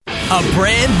A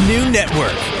brand new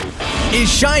network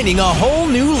is shining a whole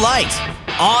new light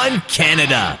on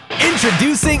Canada.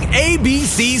 Introducing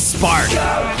ABC Spark.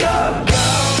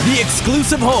 The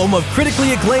exclusive home of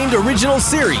critically acclaimed original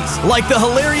series like the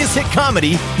hilarious hit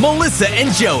comedy Melissa and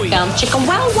Joey. Chicken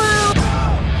wow wow.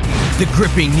 The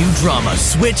gripping new drama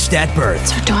Switched at Birth.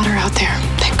 It's our daughter out there,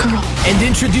 that girl. And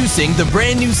introducing the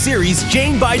brand new series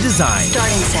Jane by Design.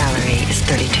 Starting salary is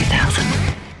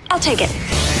 $32,000. I'll take it.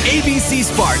 ABC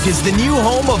Spark is the new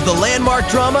home of the landmark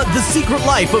drama The Secret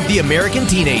Life of the American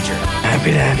Teenager.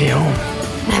 Happy to have you home.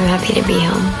 I'm happy to be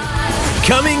home.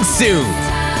 Coming soon.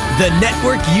 The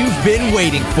network you've been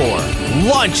waiting for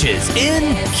launches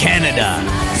in Canada.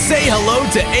 Say hello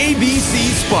to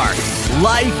ABC Spark.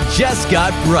 Life just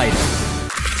got brighter.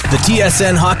 The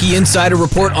TSN Hockey Insider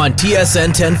Report on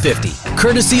TSN 1050.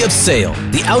 Courtesy of Sale,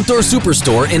 the outdoor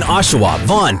superstore in Oshawa,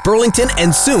 Vaughan, Burlington,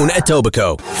 and soon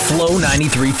Etobicoke. Flow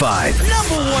 93.5.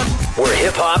 #1. Where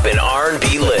hip-hop and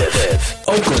R&B live.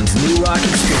 Oakland's new rock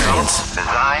experience.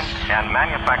 Designed and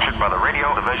manufactured by the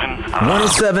radio division of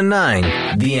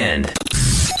 107.9 The End.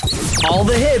 All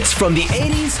the hits from the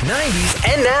 80s, 90s,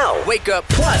 and now. Wake up.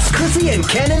 Plus, Chrissy and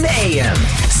Ken in the AM.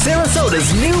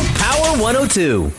 Sarasota's new Power 102.